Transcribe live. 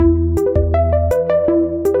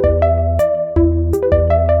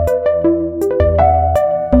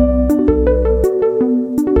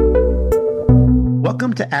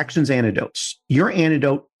Welcome to Actions Antidotes, your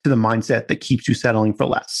antidote to the mindset that keeps you settling for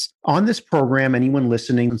less. On this program, anyone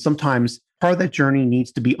listening, sometimes part of that journey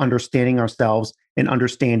needs to be understanding ourselves and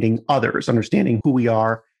understanding others, understanding who we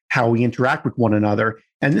are, how we interact with one another.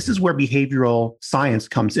 And this is where behavioral science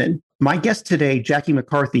comes in. My guest today, Jackie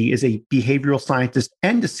McCarthy, is a behavioral scientist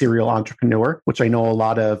and a serial entrepreneur, which I know a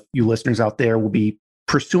lot of you listeners out there will be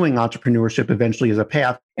pursuing entrepreneurship eventually as a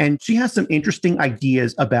path. And she has some interesting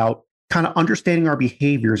ideas about kind of understanding our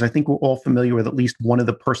behaviors. I think we're all familiar with at least one of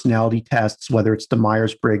the personality tests, whether it's the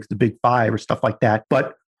Myers-Briggs, the Big Five, or stuff like that.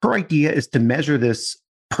 But her idea is to measure this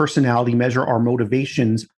personality, measure our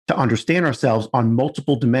motivations to understand ourselves on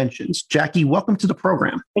multiple dimensions. Jackie, welcome to the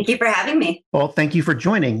program. Thank you for having me. Well, thank you for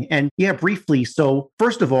joining. And yeah, briefly, so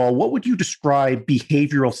first of all, what would you describe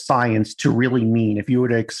behavioral science to really mean if you were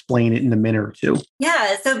to explain it in a minute or two?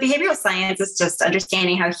 Yeah, so behavioral science is just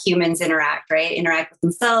understanding how humans interact, right? Interact with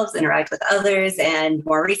themselves, interact with others, and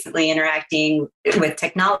more recently, interacting with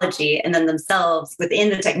technology and then themselves within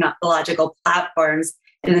the technological platforms.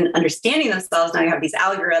 And then understanding themselves, now you have these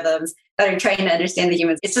algorithms that are trying to understand the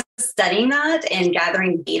humans. It's just studying that and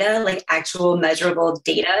gathering data, like actual measurable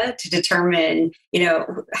data to determine,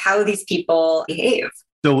 how these people behave.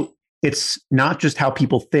 So it's not just how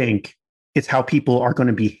people think, it's how people are going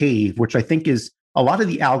to behave, which I think is a lot of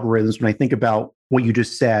the algorithms. When I think about what you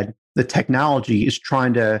just said, the technology is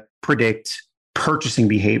trying to predict purchasing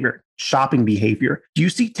behavior, shopping behavior. Do you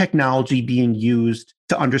see technology being used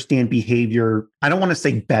to understand behavior, I don't want to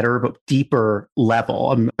say better, but deeper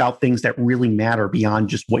level about things that really matter beyond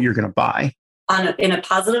just what you're going to buy? In a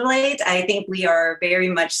positive light, I think we are very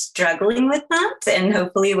much struggling with that. And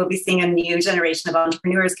hopefully we'll be seeing a new generation of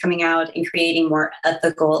entrepreneurs coming out and creating more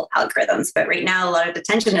ethical algorithms. But right now, a lot of the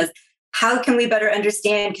tension is, how can we better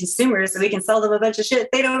understand consumers so we can sell them a bunch of shit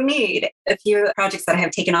they don't need? A few projects that I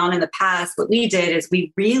have taken on in the past, what we did is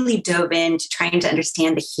we really dove into trying to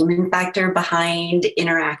understand the human factor behind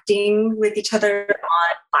interacting with each other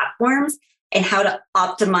on platforms and how to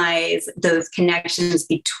optimize those connections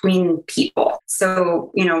between people.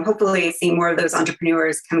 So, hopefully seeing more of those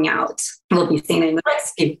entrepreneurs coming out will be seen in the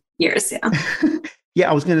next few years. Yeah. Yeah,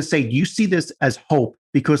 I was going to say, do you see this as hope?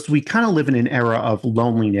 Because we kind of live in an era of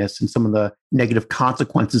loneliness and some of the negative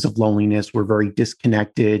consequences of loneliness. We're very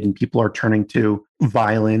disconnected and people are turning to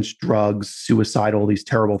violence, drugs, suicide, all these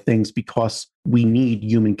terrible things because we need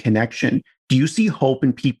human connection. Do you see hope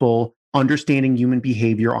in people understanding human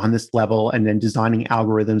behavior on this level and then designing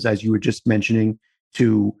algorithms, as you were just mentioning,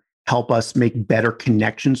 to help us make better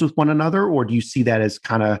connections with one another? Or do you see that as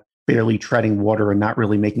kind of barely treading water and not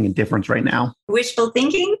really making a difference right now? Wishful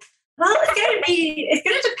thinking? Well, it's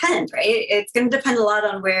going to depend, right? It's going to depend a lot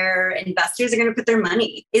on where investors are going to put their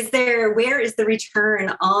money. Where is the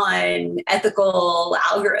return on ethical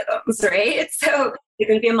algorithms, right? So it's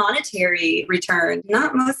going to be a monetary return,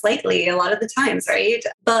 not most likely a lot of the times, right?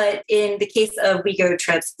 But in the case of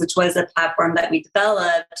WeGoTrips, which was a platform that we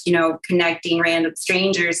developed, connecting random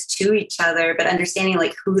strangers to each other, but understanding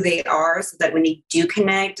like who they are so that when they do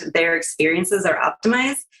connect, their experiences are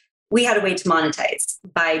optimized. We had a way to monetize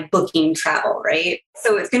by booking travel, right?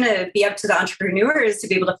 So it's going to be up to the entrepreneurs to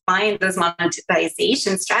be able to find those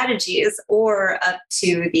monetization strategies, or up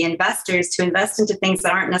to the investors to invest into things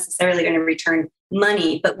that aren't necessarily going to return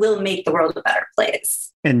money, but will make the world a better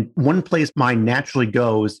place. And one place mine naturally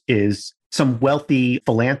goes is some wealthy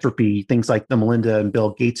philanthropy, things like the Melinda and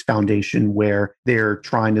Bill Gates Foundation, where they're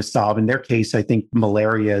trying to solve, in their case, I think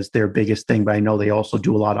malaria is their biggest thing, but I know they also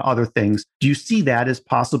do a lot of other things. Do you see that as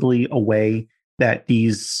possibly a way that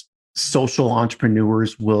these social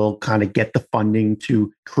entrepreneurs will kind of get the funding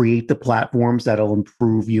to create the platforms that'll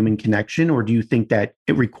improve human connection? Or do you think that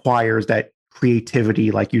it requires that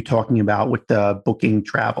creativity like you're talking about with the booking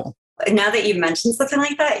travel? Now that you've mentioned something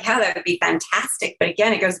like that, yeah, that would be fantastic. But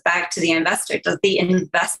again, it goes back to the investor. Does the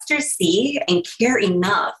investor see and care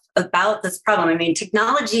enough about this problem? I mean,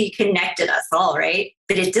 technology connected us all, right?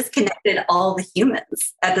 But it disconnected all the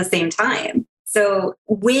humans at the same time. So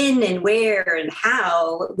when and where and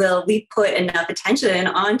how will we put enough attention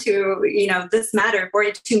onto, this matter for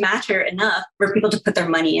it to matter enough for people to put their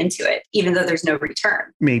money into it, even though there's no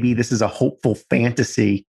return? Maybe this is a hopeful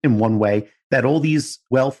fantasy in one way, that all these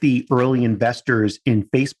wealthy early investors in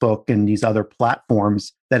Facebook and these other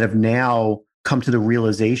platforms that have now come to the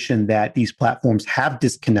realization that these platforms have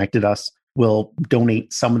disconnected us will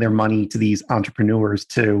donate some of their money to these entrepreneurs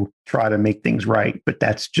to try to make things right. But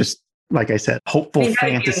that's just, like I said, hopeful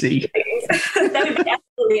fantasy. That would be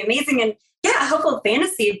absolutely amazing. And yeah, a hopeful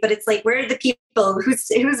fantasy, but it's like, where are the people who's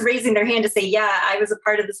raising their hand to say, yeah, I was a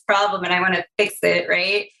part of this problem and I want to fix it,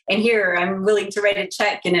 right? And here I'm willing to write a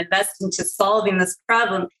check and invest into solving this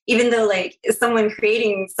problem, even though like someone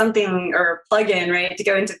creating something or a plugin, right, to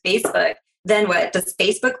go into Facebook. Then what? Does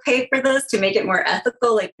Facebook pay for this to make it more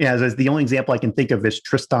ethical? Like, yeah, as the only example I can think of is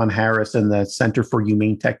Tristan Harris and the Center for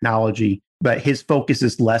Humane Technology. But his focus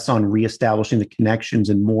is less on reestablishing the connections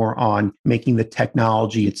and more on making the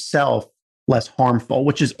technology itself less harmful,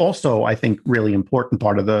 which is also, I think, really important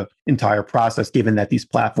part of the entire process, given that these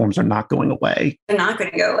platforms are not going away. They're not going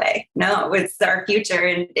to go away. No, it's our future.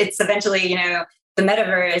 And it's eventually, the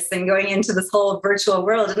metaverse and going into this whole virtual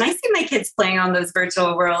world. And I see my kids playing on those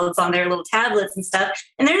virtual worlds on their little tablets and stuff,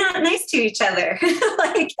 and they're not nice to each other.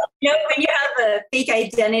 Like, when you have a fake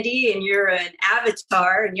identity and you're an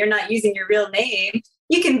avatar and you're not using your real name,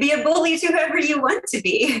 you can be a bully to whoever you want to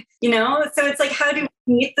be, So it's like, how do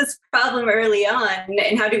we meet this problem early on?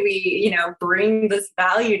 And how do we, bring this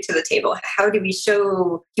value to the table? How do we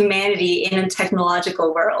show humanity in a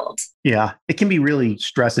technological world? Yeah, it can be really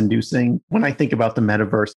stress inducing. When I think about the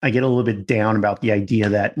metaverse, I get a little bit down about the idea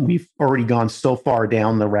that we've already gone so far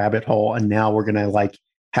down the rabbit hole and now we're going to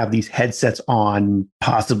have these headsets on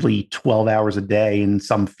possibly 12 hours a day in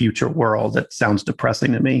some future world. That sounds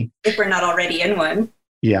depressing to me. If we're not already in one.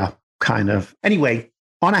 Yeah, kind of. Anyway,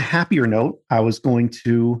 on a happier note, I was going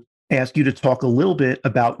to ask you to talk a little bit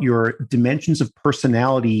about your dimensions of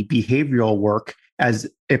personality behavioral work as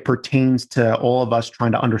it pertains to all of us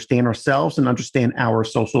trying to understand ourselves and understand our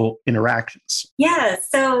social interactions. Yeah.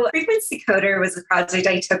 So Frequency Coder was a project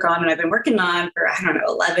I took on and I've been working on for,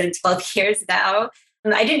 11, 12 years now.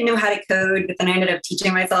 I didn't know how to code, but then I ended up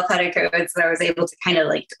teaching myself how to code. So I was able to kind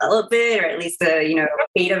of develop it, or at least a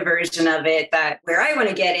beta version of it, that where I want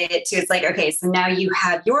to get it to, it's like, okay, so now you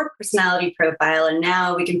have your personality profile and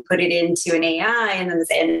now we can put it into an AI, and then this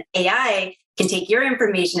AI can take your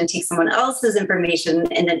information and take someone else's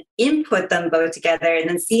information and then input them both together and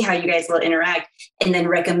then see how you guys will interact and then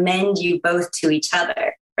recommend you both to each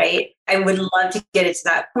other. Right? I would love to get it to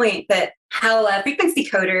that point, but how a Frequency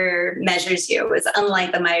Coder measures you is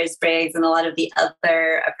unlike the Myers-Briggs and a lot of the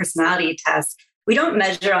other personality tests. We don't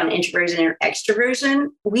measure on introversion or extroversion.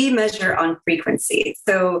 We measure on frequency.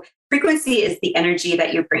 So frequency is the energy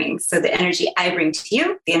that you bring. So the energy I bring to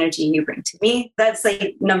you, the energy you bring to me, that's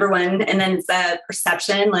number one. And then it's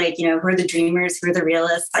perception, who are the dreamers, who are the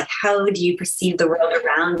realists, how do you perceive the world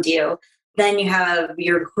around you? Then you have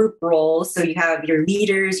your group roles. So you have your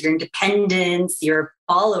leaders, your independents, your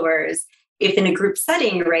followers. If in a group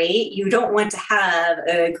setting, right, you don't want to have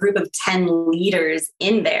a group of 10 leaders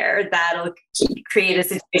in there. That'll create a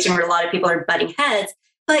situation where a lot of people are butting heads.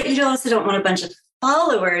 But you also don't want a bunch of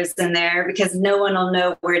followers in there because no one will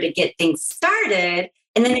know where to get things started.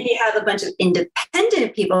 And then if you have a bunch of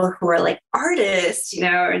independent people who are artists,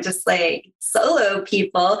 or just solo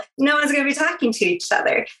people, no one's going to be talking to each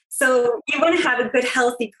other. So you want to have a good,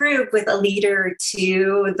 healthy group with a leader or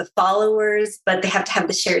two, the followers, but they have to have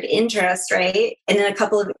the shared interest, right? And then a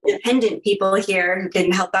couple of independent people here who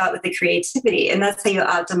can help out with the creativity. And that's how you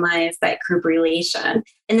optimize that group relation.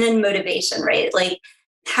 And then motivation, right?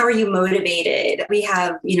 How are you motivated? We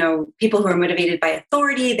have, people who are motivated by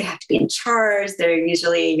authority. They have to be in charge. They're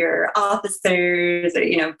usually your officers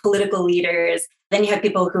or, political leaders. Then you have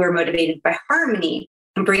people who are motivated by harmony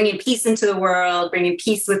and bringing peace into the world, bringing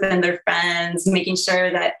peace within their friends, making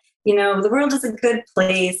sure that, the world is a good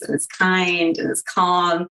place and it's kind and it's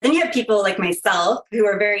calm. Then you have people like myself who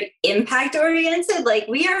are very impact oriented.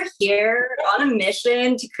 We are here on a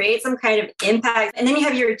mission to create some kind of impact. And then you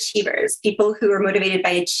have your achievers, people who are motivated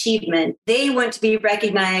by achievement. They want to be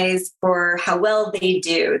recognized for how well they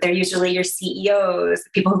do. They're usually your CEOs,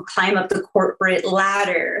 people who climb up the corporate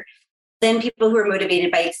ladder. Then people who are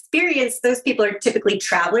motivated by experience, those people are typically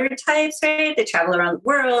traveler types, right? They travel around the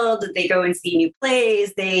world, they go and see new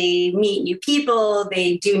plays, they meet new people,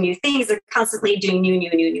 they do new things. They're constantly doing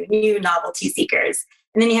new novelty seekers.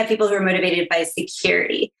 And then you have people who are motivated by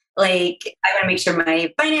security. I want to make sure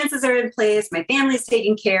my finances are in place, my family's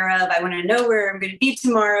taken care of. I want to know where I'm going to be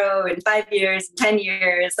tomorrow in 5 years, 10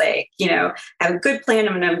 years. I have a good plan.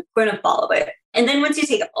 I'm going to follow it. And then once you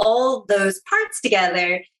take all those parts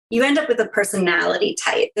together, you end up with a personality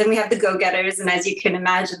type. Then we have the go-getters. And as you can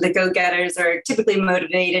imagine, the go-getters are typically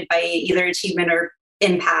motivated by either achievement or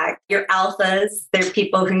impact. Your alphas, they're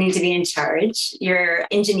people who need to be in charge. Your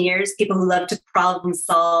engineers, people who love to problem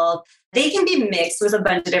solve. They can be mixed with a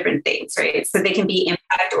bunch of different things, right? So they can be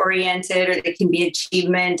impact oriented, or they can be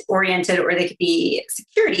achievement oriented, or they could be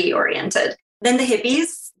security oriented. Then the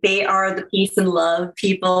hippies, they are the peace and love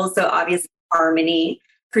people. So obviously harmony.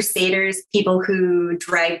 crusaders, people who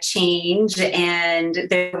drive change, and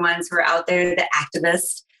they're the ones who are out there, the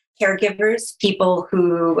activists. Caregivers, people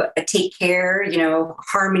who take care,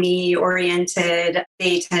 harmony oriented.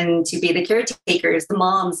 They tend to be the caretakers, the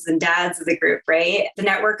moms and dads of the group, right? The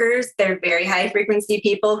networkers, they're very high frequency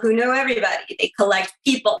people who know everybody. They collect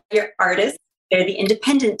people. Your artists, they're the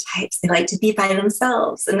independent types. They like to be by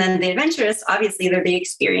themselves. And then the adventurous, obviously, they're the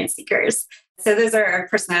experience seekers. So those are our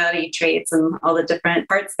personality traits and all the different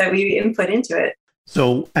parts that we input into it.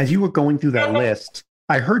 So as you were going through that list,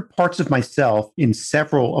 I heard parts of myself in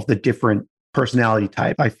several of the different personality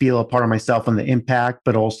types. I feel a part of myself in the impact,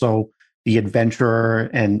 but also the adventurer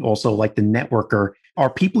and also like the networker. Are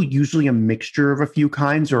people usually a mixture of a few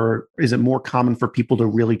kinds, or is it more common for people to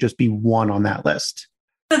really just be one on that list?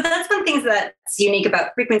 So that's one thing that's unique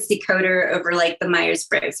about Frequency Coder over like the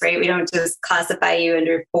Myers-Briggs, right? We don't just classify you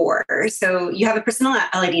under 4. So you have a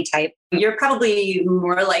personality type. You're probably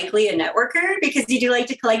more likely a networker because you do like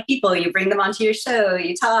to collect people. You bring them onto your show,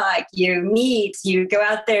 you talk, you meet, you go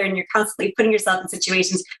out there, and you're constantly putting yourself in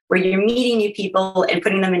situations where you're meeting new people and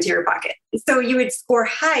putting them into your pocket. So you would score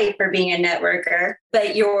high for being a networker,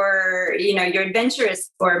 but your adventurous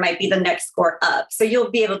score might be the next score up. So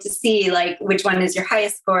you'll be able to see like which one is your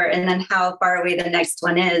highest score and then how far away the next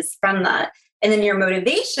one is from that. And then your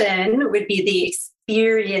motivation would be the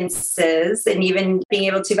experiences and even being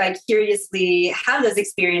able to vicariously have those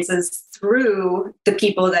experiences through the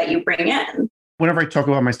people that you bring in. Whenever I talk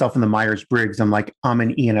about myself in the Myers-Briggs, I'm like, I'm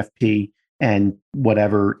an ENFP, and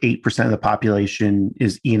whatever 8% of the population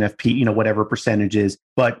is ENFP, whatever percentage is.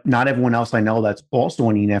 But not everyone else I know that's also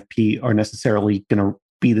an ENFP are necessarily going to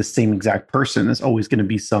be the same exact person. There's always going to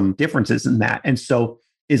be some differences in that. And so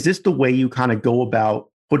is this the way you kind of go about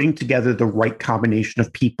putting together the right combination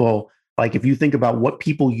of people? Like if you think about what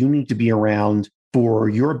people you need to be around for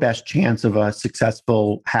your best chance of a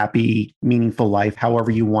successful, happy, meaningful life,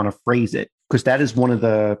 however you want to phrase it, because that is one of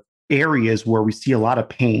the areas where we see a lot of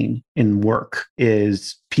pain in work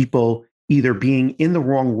is people either being in the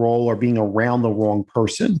wrong role or being around the wrong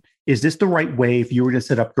person. Is this the right way if you were to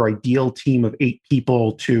set up your ideal team of 8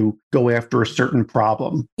 people to go after a certain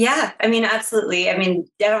problem? Yeah, absolutely. I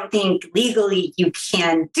don't think legally you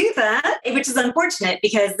can do that, which is unfortunate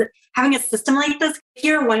because having a system like this, if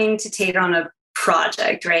you're wanting to take on a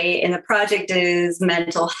project, right? And the project is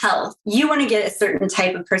mental health. You want to get a certain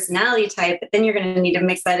type of personality type, but then you're going to need to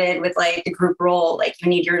mix that in with like the group role. Like you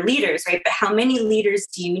need your leaders, right? But how many leaders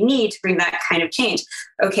do you need to bring that kind of change?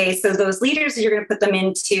 Okay, so those leaders, you're going to put them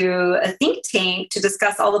into a think tank to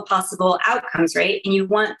discuss all the possible outcomes, right? And you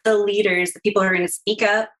want the leaders, the people who are going to speak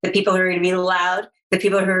up, the people who are going to be loud, the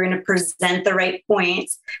people who are going to present the right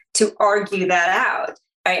points to argue that out.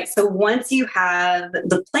 All right, so once you have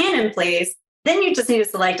the plan in place, then you just need to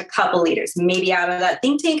select a couple leaders, maybe out of that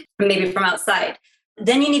think tank, maybe from outside.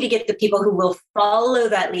 Then you need to get the people who will follow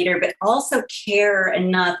that leader, but also care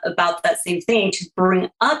enough about that same thing to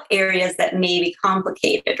bring up areas that may be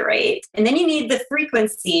complicated, right? And then you need the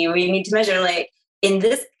frequency. We need to measure, like, in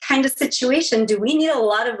this kind of situation, do we need a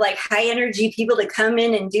lot of like high energy people to come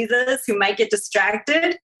in and do this who might get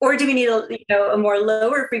distracted? Or do we need a more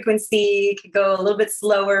lower frequency, could go a little bit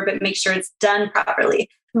slower, but make sure it's done properly?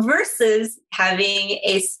 Versus having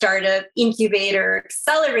a startup incubator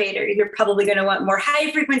accelerator. You're probably going to want more high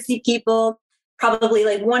frequency people, probably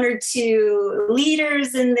like 1 or 2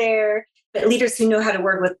 leaders in there, but leaders who know how to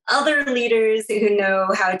work with other leaders, who know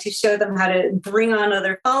how to show them how to bring on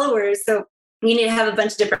other followers. So you need to have a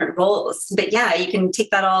bunch of different roles. But yeah, you can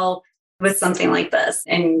take that all with something like this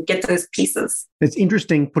and get those pieces. It's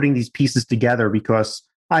interesting putting these pieces together because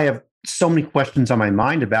I have so many questions on my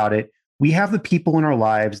mind about it. We have the people in our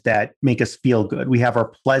lives that make us feel good. We have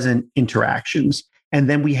our pleasant interactions. And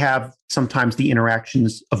then we have sometimes the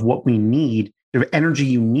interactions of what we need. The energy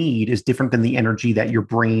you need is different than the energy that your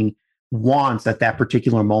brain wants at that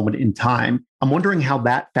particular moment in time. I'm wondering how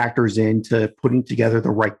that factors into putting together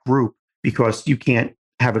the right group, because you can't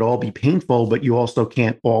have it all be painful, but you also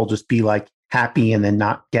can't all just be like happy and then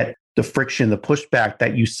not get the friction, the pushback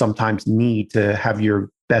that you sometimes need to have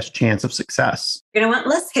your best chance of success. You're going to want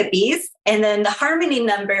less hippies. And then the harmony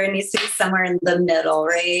number needs to be somewhere in the middle,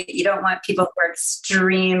 right? You don't want people who are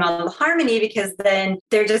extreme on the harmony because then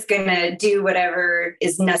they're just going to do whatever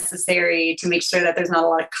is necessary to make sure that there's not a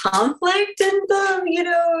lot of conflict in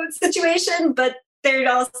the, situation. But they're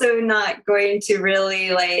also not going to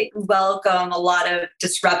really like welcome a lot of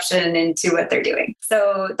disruption into what they're doing.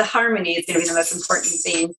 So the harmony is going to be the most important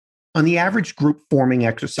thing. On the average group forming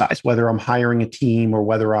exercise, whether I'm hiring a team or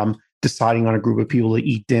whether I'm deciding on a group of people to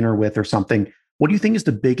eat dinner with or something, what do you think is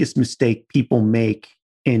the biggest mistake people make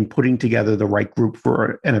in putting together the right group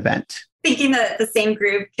for an event? Thinking that the same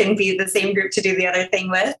group can be the same group to do the other thing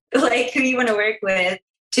with, like who you want to work with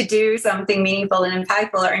to do something meaningful and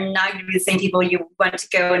impactful are not going to be the same people you want to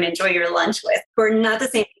go and enjoy your lunch with, who are not the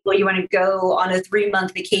same people you want to go on a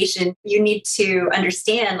 3-month vacation. You need to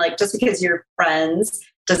understand, like, just because you're friends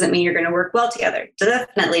doesn't mean you're going to work well together.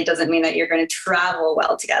 Definitely doesn't mean that you're going to travel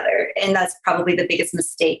well together. And that's probably the biggest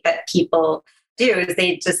mistake that people do, is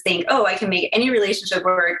they just think, oh, I can make any relationship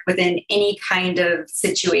work within any kind of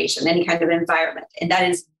situation, any kind of environment. And that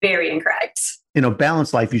is very incorrect. In a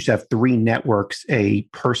balanced life, you should have 3 networks: a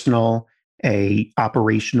personal, a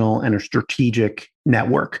operational, and a strategic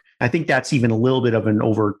network. I think that's even a little bit of an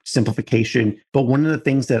oversimplification. But one of the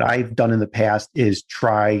things that I've done in the past is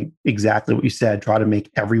try exactly what you said, try to make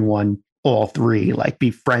everyone all 3, like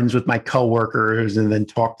be friends with my coworkers and then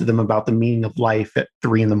talk to them about the meaning of life at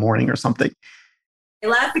 3 a.m. or something. I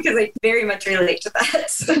laugh because I very much relate to that.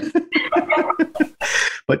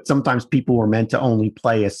 But sometimes people were meant to only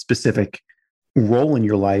play a specific role in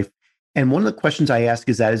your life. And one of the questions I ask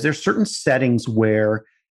is there certain settings where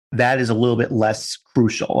that is a little bit less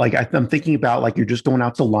crucial? Like I'm thinking about, like, you're just going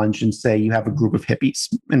out to lunch and say you have a group of hippies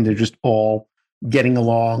and they're just all getting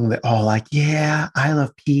along. They're all like, yeah, I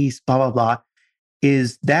love peace, blah, blah, blah.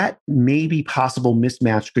 Is that maybe possible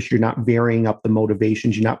mismatch because you're not varying up the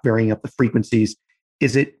motivations, you're not varying up the frequencies?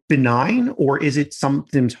 Is it benign, or is it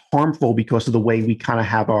something harmful because of the way we kind of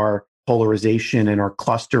have our polarization and our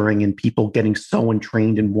clustering and people getting so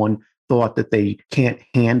entrained in one thought that they can't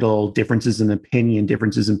handle differences in opinion,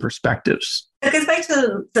 differences in perspectives? It goes back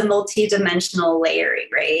to the multi-dimensional layering,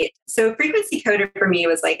 right? So frequency coder for me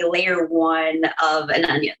was like a layer 1 of an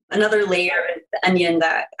onion. Another layer of the onion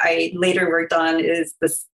that I later worked on is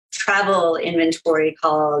this travel inventory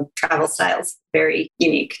called Travel Styles. Very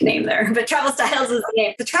unique name there, but Travel Styles is the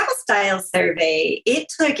name. The Travel Styles survey, it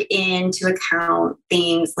took into account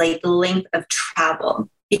things like the length of travel,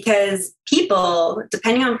 because people,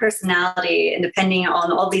 depending on personality and depending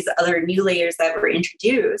on all these other new layers that were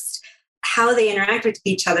introduced, how they interact with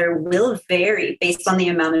each other will vary based on the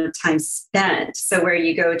amount of time spent. So where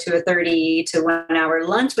you go to a 30 to 1 hour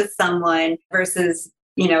lunch with someone versus,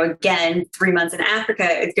 again, 3 months in Africa,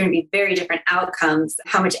 it's going to be very different outcomes,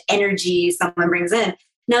 how much energy someone brings in.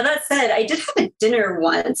 Now, that said, I did have a dinner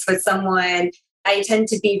once with someone. I tend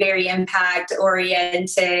to be very impact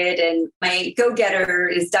oriented, and my go-getter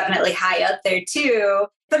is definitely high up there too.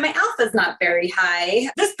 But my alpha is not very high.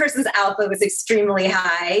 This person's alpha was extremely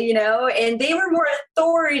high, and they were more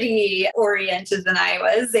authority oriented than I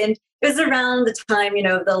was. And it was around the time,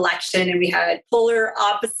 of the election, and we had polar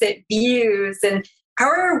opposite views. And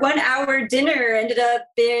our 1 hour dinner ended up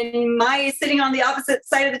in my sitting on the opposite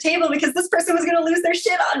side of the table because this person was going to lose their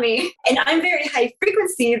shit on me. And I'm very high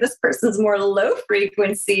frequency. This person's more low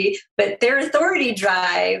frequency, but their authority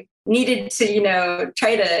drive needed to,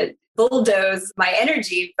 try to bulldoze my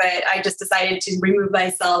energy. But I just decided to remove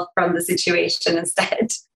myself from the situation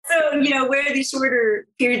instead. So, where these shorter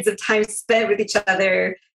periods of time spent with each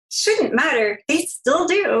other shouldn't matter, they still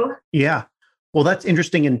do. Yeah. Well, that's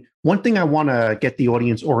interesting. And one thing I want to get the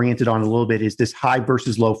audience oriented on a little bit is this high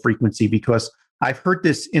versus low frequency, because I've heard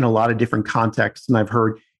this in a lot of different contexts. And I've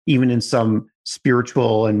heard even in some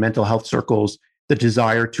spiritual and mental health circles, the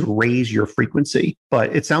desire to raise your frequency.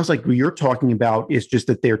 But it sounds like what you're talking about is just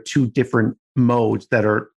that they're 2 different modes that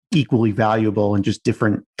are equally valuable in just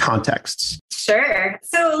different contexts. Sure.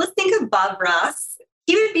 So let's think of Bob Ross.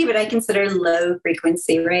 He would be what I consider low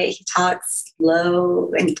frequency, right? He talks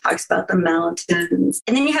low and he talks about the mountains.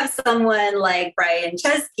 And then you have someone like Brian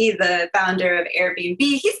Chesky, the founder of Airbnb.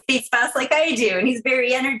 He speaks fast like I do, and he's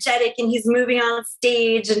very energetic and he's moving on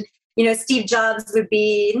stage. And, Steve Jobs would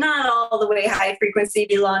be not all the way high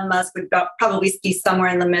frequency. Elon Musk would probably be somewhere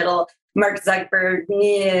in the middle. Mark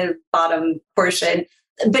Zuckerberg, bottom portion.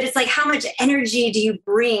 But it's like, how much energy do you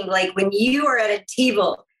bring? Like when you are at a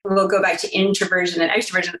table, we'll go back to introversion and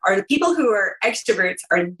extroversion. Are the people who are extroverts,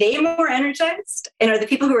 are they more energized? And are the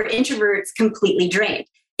people who are introverts completely drained?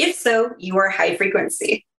 If so, you are high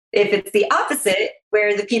frequency. If it's the opposite,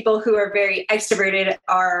 where the people who are very extroverted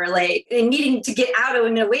are like needing to get out of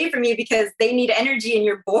and away from you because they need energy and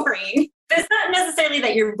you're boring. It's not necessarily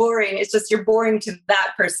that you're boring. It's just you're boring to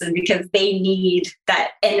that person because they need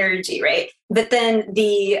that energy, right? But then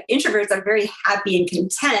the introverts are very happy and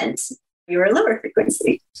content. You're a lower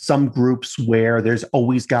frequency. Some groups where there's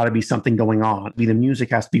always got to be something going on. The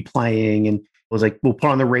music has to be playing, and it was like, we'll put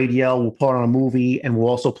on the radio, we'll put on a movie, and we'll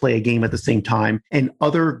also play a game at the same time. And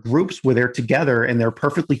other groups where they're together and they're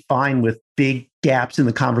perfectly fine with big gaps in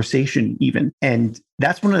the conversation even. And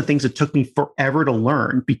that's one of the things that took me forever to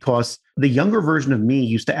learn, because the younger version of me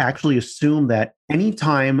used to actually assume that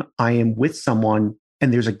anytime I am with someone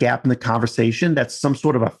and there's a gap in the conversation, that's some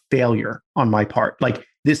sort of a failure on my part. Like,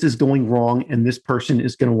 this is going wrong and this person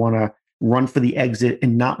is going to want to run for the exit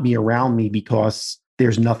and not be around me because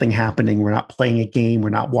there's nothing happening. We're not playing a game. We're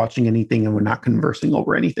not watching anything, and we're not conversing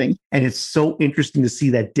over anything. And it's so interesting to see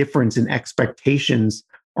that difference in expectations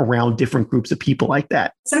around different groups of people like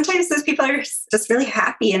that. Sometimes those people are just really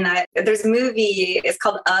happy in that. There's a movie, it's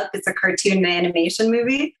called Up. It's a cartoon animation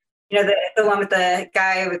movie. You know, the one with the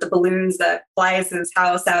guy with the balloons that flies his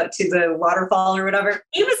house out to the waterfall or whatever.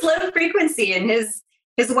 He was low frequency, and his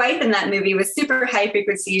wife in that movie was super high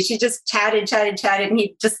frequency. She just chatted, and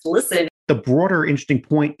he just listened. The broader interesting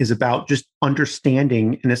point is about just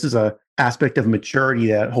understanding, and this is a aspect of maturity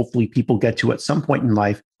that hopefully people get to at some point in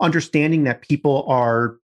life, understanding that people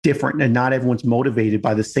are different and not everyone's motivated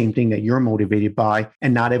by the same thing that you're motivated by,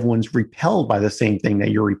 and not everyone's repelled by the same thing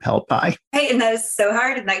that you're repelled by. Right, and that is so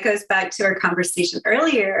hard. And that goes back to our conversation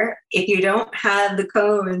earlier. If you don't have the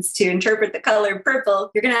cones to interpret the color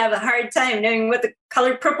purple, you're going to have a hard time knowing what the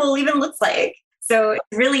color purple even looks like. So it's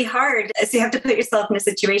really hard. So you have to put yourself in a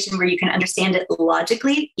situation where you can understand it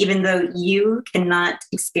logically, even though you cannot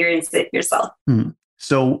experience it yourself.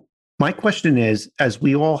 So my question is, as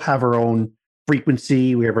we all have our own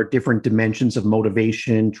frequency, we have our different dimensions of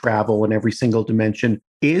motivation, travel, and every single dimension,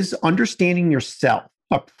 is understanding yourself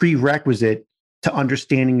a prerequisite to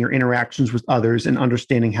understanding your interactions with others and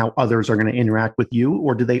understanding how others are going to interact with you?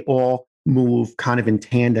 Or do they all move kind of in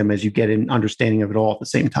tandem as you get an understanding of it all at the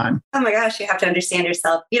same time? Oh my gosh, you have to understand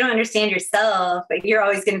yourself. If you don't understand yourself, but you're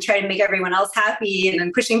always going to try to make everyone else happy and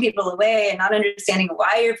then pushing people away and not understanding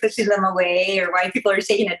why you're pushing them away or why people are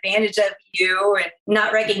taking advantage of you, and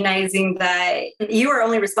not recognizing that you are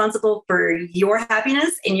only responsible for your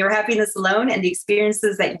happiness and your happiness alone and the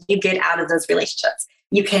experiences that you get out of those relationships.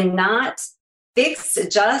 You cannot fix,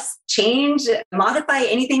 adjust, change, modify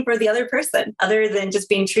anything for the other person other than just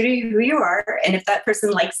being true to who you are. And if that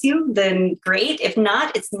person likes you, then great. If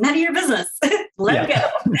not, it's none of your business. Let it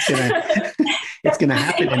go. It's going to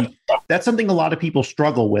happen. And that's something a lot of people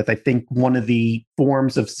struggle with. I think one of the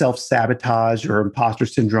forms of self-sabotage or imposter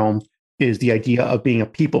syndrome is the idea of being a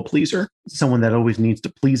people pleaser, someone that always needs to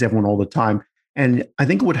please everyone all the time. And I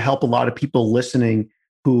think it would help a lot of people listening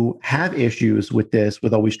who have issues with this,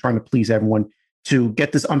 with always trying to please everyone, to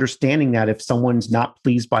get this understanding that if someone's not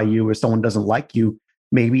pleased by you or someone doesn't like you,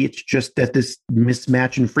 maybe it's just that this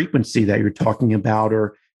mismatch in frequency that you're talking about,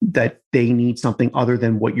 or that they need something other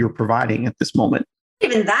than what you're providing at this moment.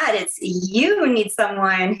 Even that, it's you need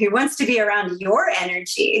someone who wants to be around your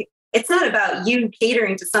energy. It's not about you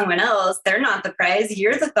catering to someone else. They're not the prize.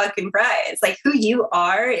 You're the fucking prize. Like, who you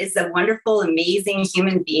are is a wonderful, amazing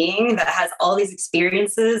human being that has all these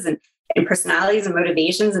experiences and personalities and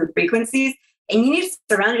motivations and frequencies. And you need to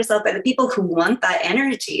surround yourself by the people who want that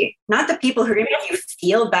energy, not the people who are going to make you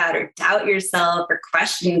feel bad or doubt yourself or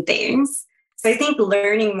question things. So I think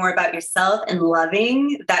learning more about yourself and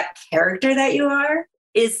loving that character that you are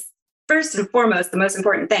is first and foremost the most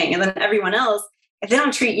important thing. And then everyone else, if they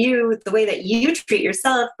don't treat you the way that you treat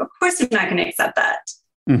yourself, of course you're not going to accept that.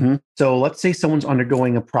 Mm-hmm. So let's say someone's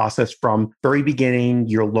undergoing a process from very beginning,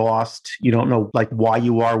 you're lost, you don't know like why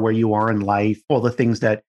you are where you are in life, all the things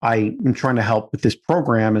that I am trying to help with this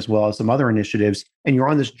program, as well as some other initiatives. And you're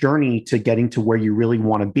on this journey to getting to where you really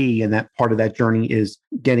want to be. And that part of that journey is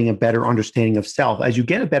getting a better understanding of self. As you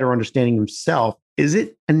get a better understanding of self, is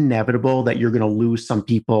it inevitable that you're going to lose some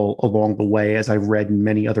people along the way, as I've read in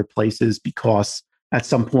many other places, because at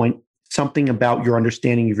some point, something about your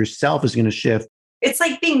understanding of yourself is going to shift? It's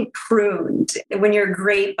like being pruned. When you're a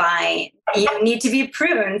grapevine, you need to be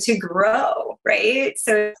pruned to grow, right?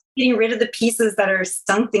 So getting rid of the pieces that are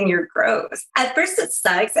stunting your growth. At first it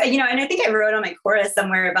sucks, and I think I wrote on my chorus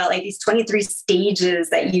somewhere about like these 23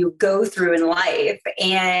 stages that you go through in life.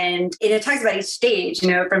 And it talks about each stage,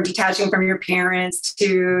 from detaching from your parents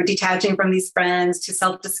to detaching from these friends to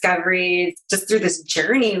self-discovery, just through this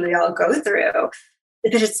journey we all go through.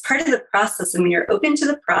 But it's part of the process. And when you're open to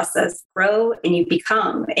the process, grow and you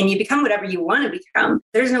become whatever you want to become.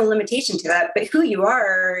 There's no limitation to that. But who you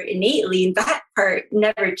are innately, that part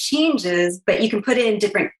never changes, but you can put in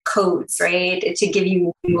different codes, right? To give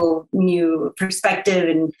you new perspective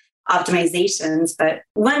and optimizations. But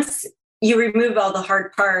once you remove all the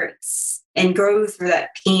hard parts and grow through that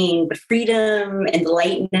pain, the freedom and the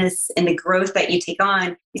lightness and the growth that you take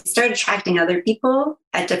on, you start attracting other people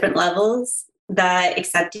at different levels that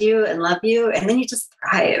accept you and love you, and then you just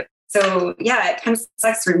thrive. So yeah, it kind of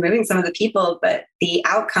sucks removing some of the people, but the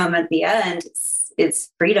outcome at the end is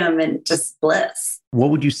freedom and just bliss. What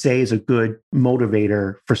would you say is a good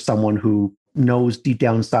motivator for someone who knows deep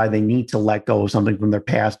down inside they need to let go of something from their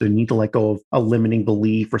past, they need to let go of a limiting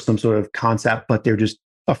belief or some sort of concept, but they're just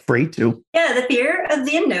afraid to? Yeah, the fear of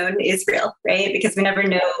the unknown is real, right? Because we never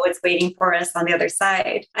know what's waiting for us on the other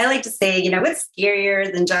side. I like to say, what's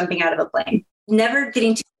scarier than jumping out of a plane? Never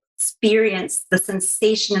getting to experience the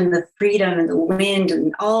sensation and the freedom and the wind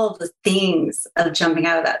and all the things of jumping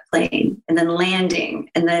out of that plane and then landing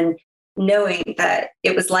and then knowing that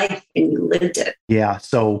it was life and you lived it. Yeah.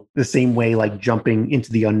 So the same way, like jumping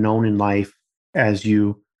into the unknown in life as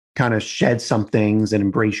you kind of shed some things and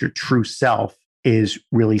embrace your true self is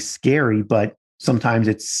really scary, but sometimes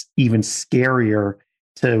it's even scarier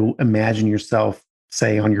to imagine yourself,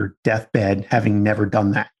 say, on your deathbed, having never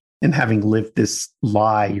done that and having lived this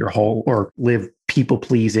lie your whole, or lived people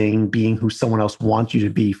pleasing, being who someone else wants you to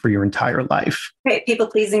be for your entire life. Right. People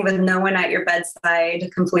pleasing with no one at your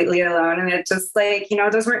bedside, completely alone. And it's just like,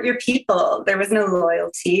 those weren't your people. There was no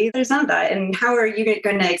loyalty. There's none of that. And how are you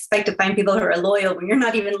going to expect to find people who are loyal when you're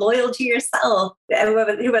not even loyal to yourself? Who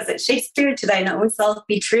was it? Shakespeare, to thine own self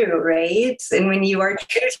be true, right? And when you are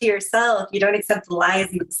true to yourself, you don't accept the lies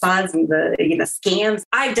and the facades and the scams.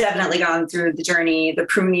 I've definitely gone through the journey, the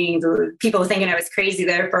pruning, the people thinking I was crazy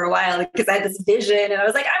there for a while because I had this vision and I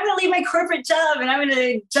was like, I'm going to leave my corporate job and I'm going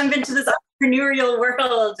to jump into this entrepreneurial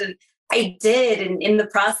world. And I did. And in the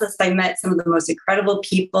process, I met some of the most incredible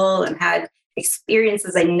people and had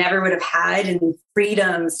experiences I never would have had, and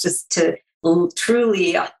freedoms just to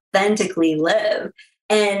truly, authentically live.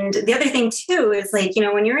 And the other thing too is like,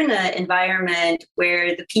 when you're in an environment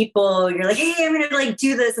where the people, you're like, hey, I'm going to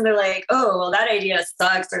do this. And they're like, oh, well, that idea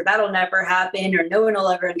sucks, or that'll never happen, or no one will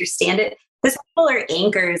ever understand it. Those people are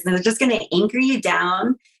anchors and they're just going to anchor you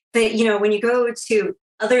down. But, when you go to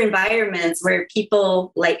other environments where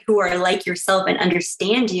people who are like yourself and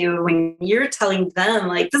understand you, when you're telling them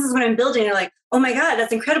this is what I'm building, they're like, oh my God,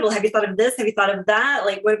 that's incredible. Have you thought of this? Have you thought of that?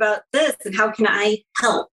 What about this? And how can I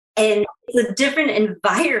help? And it's a different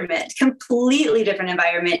environment, completely different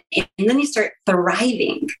environment. And then you start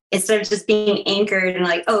thriving instead of just being anchored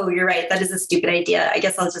and oh, you're right, that is a stupid idea. I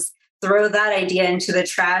guess I'll just throw that idea into the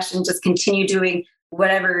trash and just continue doing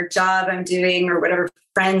whatever job I'm doing or whatever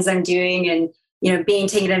friends I'm doing, and being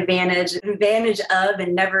taken advantage of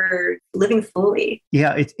and never living fully.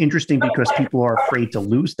 Yeah, it's interesting because people are afraid to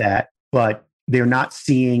lose that, but they're not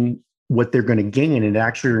seeing what they're going to gain. It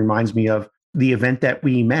actually reminds me of the event that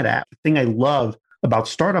we met at. The thing I love about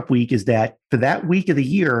Startup Week is that for that week of the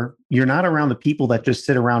year, you're not around the people that just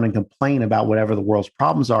sit around and complain about whatever the world's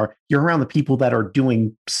problems are. You're around the people that are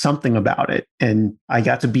doing something about it. And I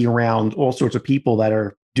got to be around all sorts of people that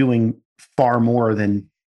are doing far more than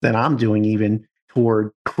I'm doing, even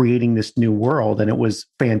toward creating this new world. And it was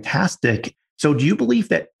fantastic. So do you believe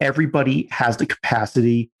that everybody has the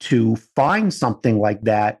capacity to find something like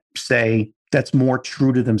that, say, that's more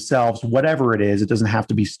true to themselves, whatever it is? It doesn't have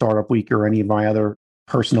to be Startup Week or any of my other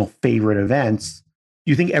personal favorite events.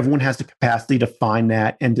 Do you think everyone has the capacity to find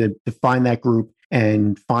that and to find that group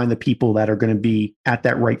and find the people that are going to be at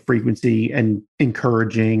that right frequency and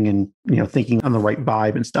encouraging and, thinking on the right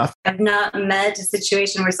vibe and stuff? I've not met a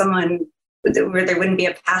situation where there wouldn't be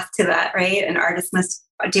a path to that, right? An artist must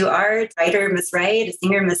do art, a writer must write, a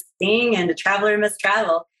singer must sing, and a traveler must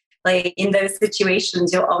travel. In those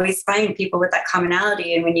situations, you'll always find people with that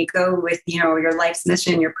commonality. And when you go with, your life's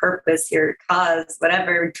mission, your purpose, your cause,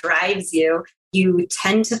 whatever drives you, you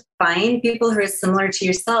tend to find people who are similar to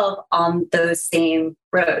yourself on those same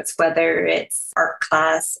roads, whether it's art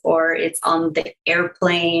class or it's on the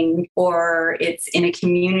airplane or it's in a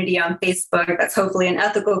community on Facebook that's hopefully an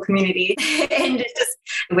ethical community. And it's just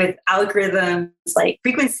with algorithms like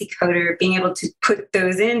Frequency Coder, being able to put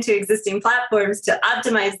those into existing platforms to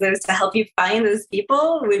optimize those to help you find those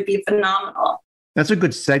people would be phenomenal. That's a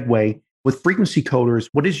good segue. With Frequency Coders,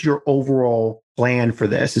 what is your overall plan for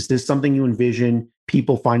this? Is this something you envision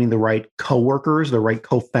people finding the right coworkers, the right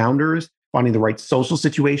co-founders, finding the right social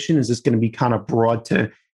situation? Is this going to be kind of broad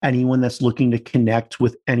to anyone that's looking to connect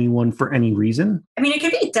with anyone for any reason? I mean, it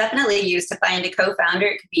could be definitely used to find a co-founder.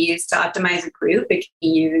 It could be used to optimize a group. It could be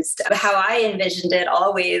used. How I envisioned it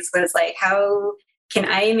always was how can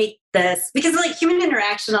I make this? Because human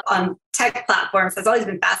interaction on tech platforms has always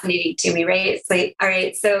been fascinating to me, right? It's all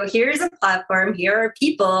right, so here's a platform, here are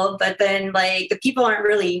people, but then the people aren't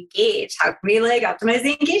really engaged. How can we optimize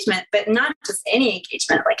the engagement? But not just any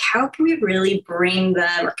engagement. How can we really bring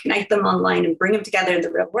them or connect them online and bring them together in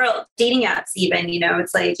the real world? Dating apps even,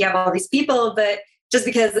 it's you have all these people, but just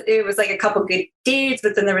because it was like a couple good dates,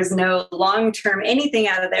 but then there was no long-term anything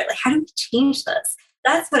out of there. Like, how do we change this?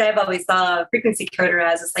 That's what I've always saw frequency coder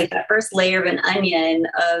as. It's like that first layer of an onion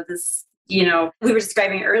of this, we were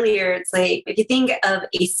describing earlier. It's like, if you think of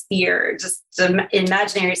a sphere, just an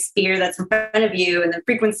imaginary sphere that's in front of you, and the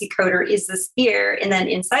frequency coder is the sphere. And then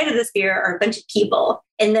inside of the sphere are a bunch of people.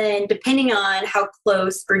 And then depending on how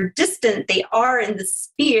close or distant they are in the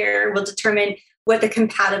sphere will determine what the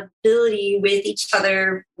compatibility with each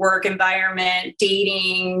other, work environment,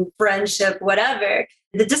 dating, friendship, whatever,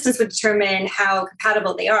 the distance would determine how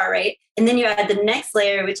compatible they are, right? And then you add the next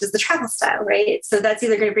layer, which is the travel style, right? So that's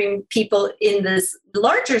either going to bring people in this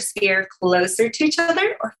larger sphere closer to each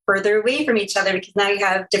other or further away from each other, because now you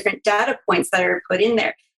have different data points that are put in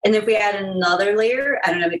there. And if we add another layer,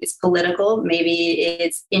 I don't know, maybe it's political, maybe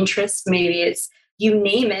it's interest, maybe it's you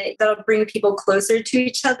name it, that'll bring people closer to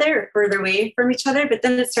each other or further away from each other. But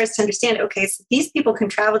then it starts to understand, okay, so these people can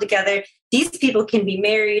travel together. These people can be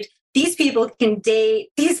married. These people can date.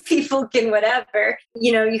 These people can whatever.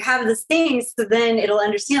 You have this thing. So then it'll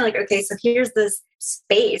understand, like, okay, so here's this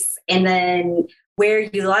space. And then where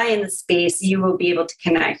you lie in the space, you will be able to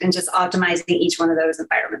connect, and just optimizing each one of those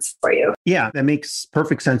environments for you. Yeah, that makes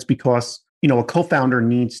perfect sense, because, a co-founder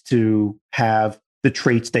needs to have the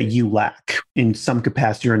traits that you lack in some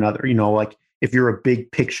capacity or another. Like if you're a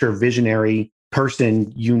big picture visionary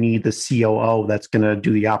person, you need the COO that's going to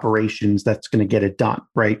do the operations, that's going to get it done,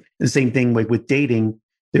 right? The same thing with dating.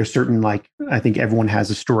 There's certain, I think everyone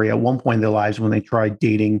has a story at one point in their lives when they tried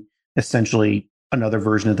dating essentially another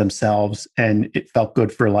version of themselves, and it felt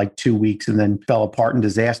good for 2 weeks and then fell apart in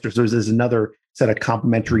disaster. So there's another set of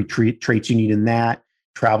complementary traits you need in that.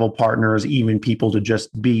 Travel partners, even people to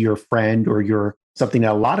just be your friend, or your something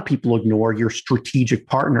that a lot of people ignore, your strategic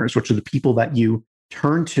partners, which are the people that you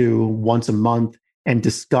turn to once a month and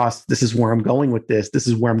discuss, this is where I'm going with this. This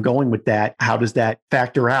is where I'm going with that. How does that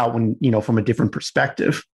factor out when, from a different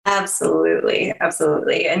perspective? Absolutely.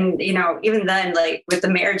 Absolutely. And, even then, with the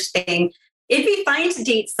marriage thing, it'd be fine to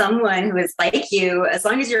date someone who is like you, as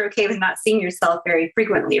long as you're okay with not seeing yourself very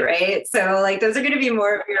frequently, right? So those are going to be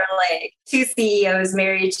more of your two CEOs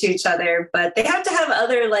married to each other, but they have to have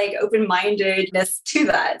other open-mindedness to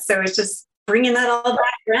that. So it's just bringing that all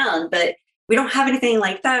back around. But we don't have anything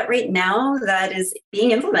like that right now that is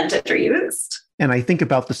being implemented or used. And I think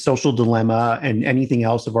about the social dilemma and anything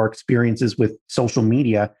else of our experiences with social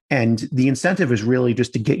media. And the incentive is really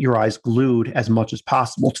just to get your eyes glued as much as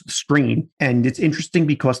possible to the screen. And it's interesting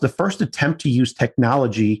because the first attempt to use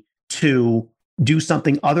technology to do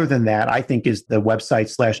something other than that, I think, is the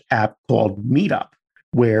website/app called Meetup,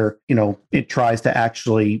 where, it tries to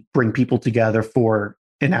actually bring people together for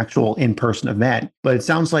an actual in-person event. But it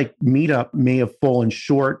sounds like Meetup may have fallen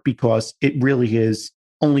short because it really is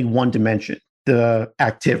only one dimension. The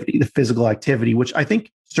activity, the physical activity, which I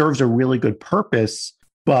think serves a really good purpose,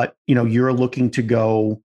 but you're looking to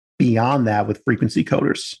go beyond that with frequency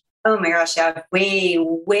coders. Oh my gosh, yeah, way,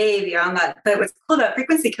 way beyond that. But what's cool about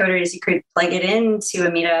frequency coder is you could plug it into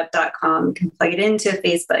a meetup.com, you can plug it into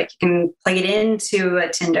Facebook, you can plug it into a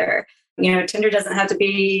Tinder. Tinder doesn't have to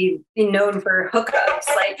be known for hookups.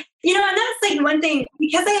 And that's one thing,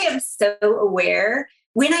 because I am so aware.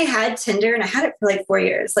 When I had Tinder, and I had it for 4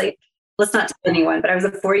 years, let's not tell anyone, but I was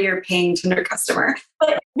a 4-year paying Tinder customer.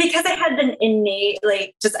 But because I had an innate,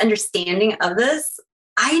 just understanding of this,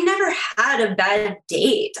 I never had a bad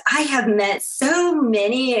date. I have met so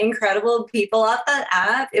many incredible people off that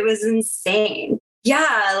app. It was insane.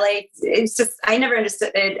 Yeah, it's just, I never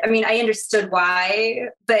understood it. I mean, I understood why,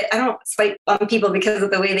 but I don't swipe on people because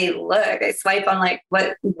of the way they look. I swipe on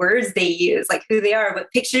what words they use, who they are,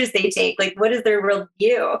 what pictures they take, what is their real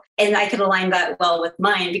view. And I could align that well with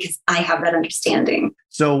mine because I have that understanding.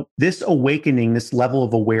 So this awakening, this level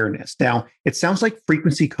of awareness, now it sounds like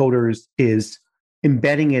frequency coders is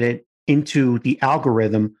embedding it into the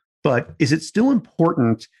algorithm, but is it still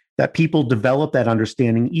important that people develop that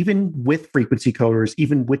understanding, even with frequency coders,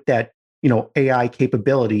 even with that, AI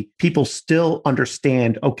capability? People still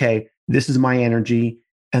understand, okay, this is my energy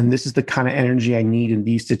and this is the kind of energy I need in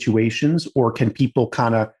these situations? Or can people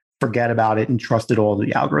kind of forget about it and trust it all to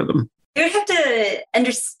the algorithm? You would have to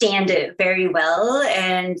understand it very well.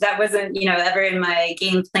 And that wasn't, ever in my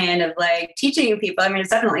game plan of teaching people. I mean, it's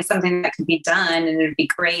definitely something that could be done, and it'd be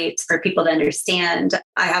great for people to understand.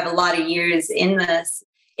 I have a lot of years in this.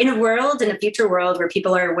 In a future world where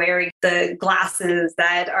people are wearing the glasses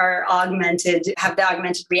that are augmented, have the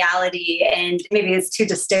augmented reality, and maybe it's too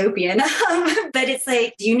dystopian, but it's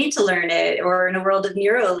do you need to learn it? Or in a world of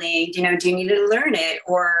Neuralink, do you need to learn it?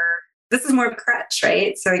 Or this is more of a crutch,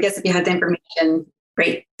 right? So I guess if you had the information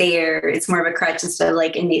right there. It's more of a crutch instead of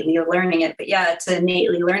like innately learning it. But yeah, to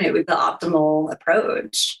innately learn it would be the optimal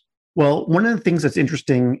approach. Well, one of the things that's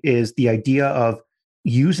interesting is the idea of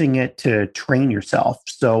using it to train yourself.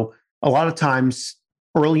 So a lot of times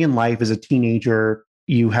early in life as a teenager,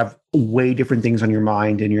 you have way different things on your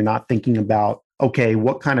mind and you're not thinking about, okay,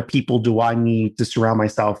 what kind of people do I need to surround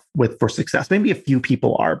myself with for success? Maybe a few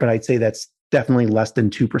people are, but I'd say that's definitely less than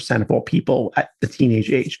 2% of all people at the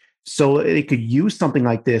teenage age. So they could use something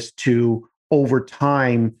like this to, over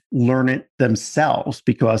time, learn it themselves,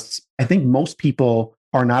 because I think most people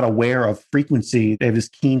are not aware of frequency. They have this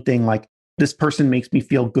keen thing like, this person makes me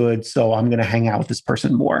feel good, so I'm going to hang out with this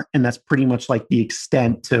person more. And that's pretty much like the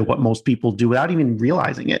extent to what most people do without even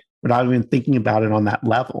realizing it, without even thinking about it on that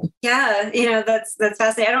level. Yeah, that's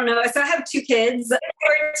fascinating. I don't know. So I have two kids who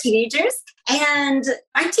are teenagers, and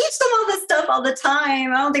I teach them all this stuff all the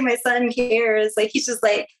time. I don't think my son cares. Like, he's just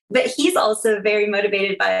like, but he's also very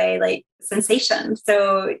motivated by like sensation.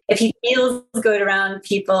 So if he feels good around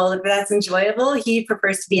people, if that's enjoyable, he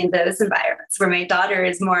prefers to be in those environments. Where my daughter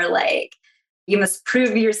is more like, you must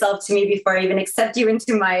prove yourself to me before I even accept you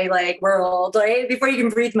into my like world, right? Before you can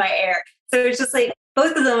breathe my air. So it's just like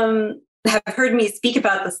both of them have heard me speak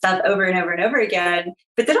about the stuff over and over and over again,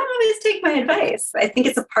 but they don't always take my advice. I think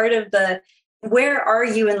it's a part of the, where are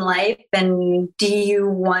you in life and do you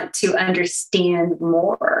want to understand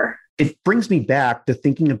more? It brings me back to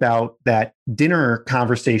thinking about that dinner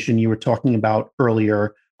conversation you were talking about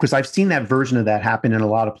earlier, because I've seen that version of that happen in a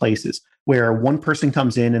lot of places where one person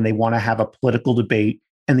comes in and they want to have a political debate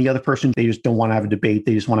and the other person, they just don't want to have a debate.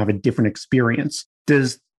 They just want to have a different experience.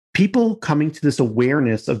 Does people coming to this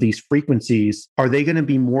awareness of these frequencies, are they going to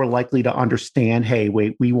be more likely to understand, hey,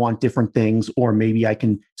 wait, we want different things, or maybe I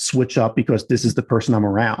can switch up because this is the person I'm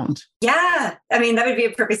around? Yeah. I mean, that would be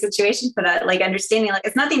a perfect situation for that. Like understanding, like,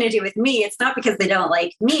 it's nothing to do with me. It's not because they don't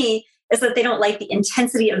like me. It's that they don't like the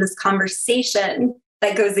intensity of this conversation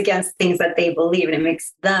that goes against things that they believe, and it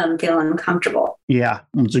makes them feel uncomfortable. Yeah,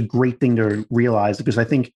 it's a great thing to realize, because I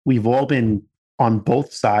think we've all been on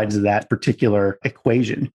both sides of that particular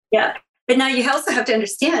equation. Yeah. But now you also have to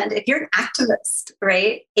understand, if you're an activist,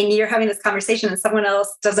 right, and you're having this conversation and someone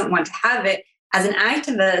else doesn't want to have it, as an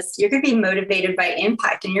activist, you're going to be motivated by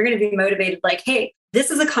impact, and you're going to be motivated like, hey, this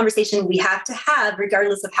is a conversation we have to have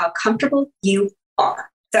regardless of how comfortable you are.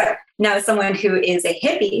 So now someone who is a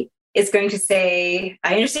hippie is going to say,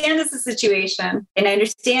 I understand this is a situation and I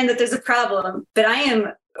understand that there's a problem, but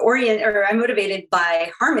I'm motivated by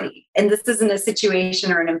harmony. And this isn't a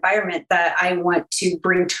situation or an environment that I want to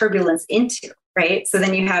bring turbulence into, right? So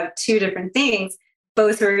then you have two different things,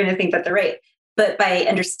 both who are going to think that they're right. But by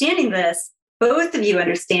understanding this, both of you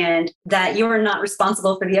understand that you are not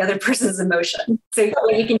responsible for the other person's emotion. So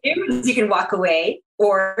what you can do is you can walk away,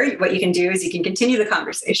 or what you can do is you can continue the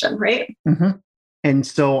conversation, right? Mm-hmm. And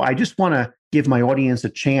so I just want to give my audience a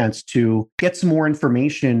chance to get some more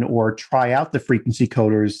information or try out the frequency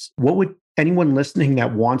coders. What would anyone listening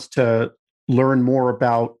that wants to learn more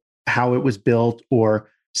about how it was built,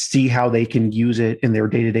 or see how they can use it in their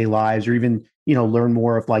day-to-day lives, or even, learn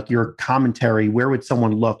more of like your commentary, where would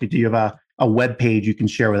someone look? Do you have a web page you can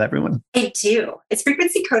share with everyone? I do. It's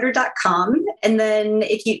frequencycoder.com. And then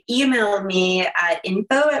if you email me at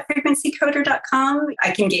info@frequencycoder.com,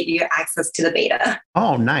 I can get you access to the beta.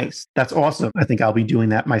 Oh, nice. That's awesome. I think I'll be doing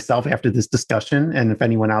that myself after this discussion. And if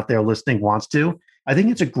anyone out there listening wants to, I think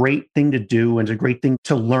it's a great thing to do, and it's a great thing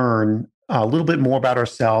to learn a little bit more about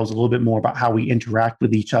ourselves, a little bit more about how we interact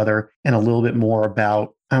with each other, and a little bit more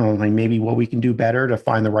about, I don't know, like maybe what we can do better to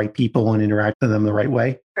find the right people and interact with them the right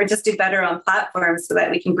way. Or just do better on platforms so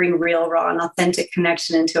that we can bring real, raw, and authentic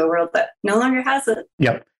connection into a world that no longer has it.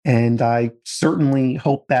 Yep. And I certainly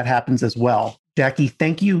hope that happens as well. Jackie,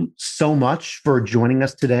 thank you so much for joining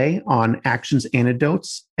us today on Actions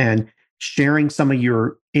Antidotes and sharing some of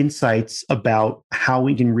your insights about how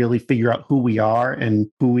we can really figure out who we are and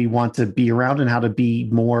who we want to be around, and how to be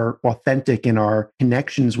more authentic in our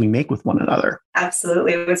connections we make with one another.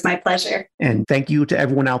 Absolutely. It was my pleasure. And thank you to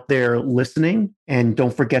everyone out there listening. And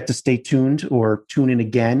don't forget to stay tuned, or tune in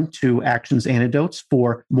again to Actions Antidotes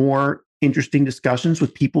for more interesting discussions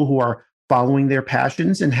with people who are following their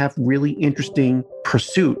passions and have really interesting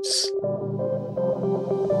pursuits.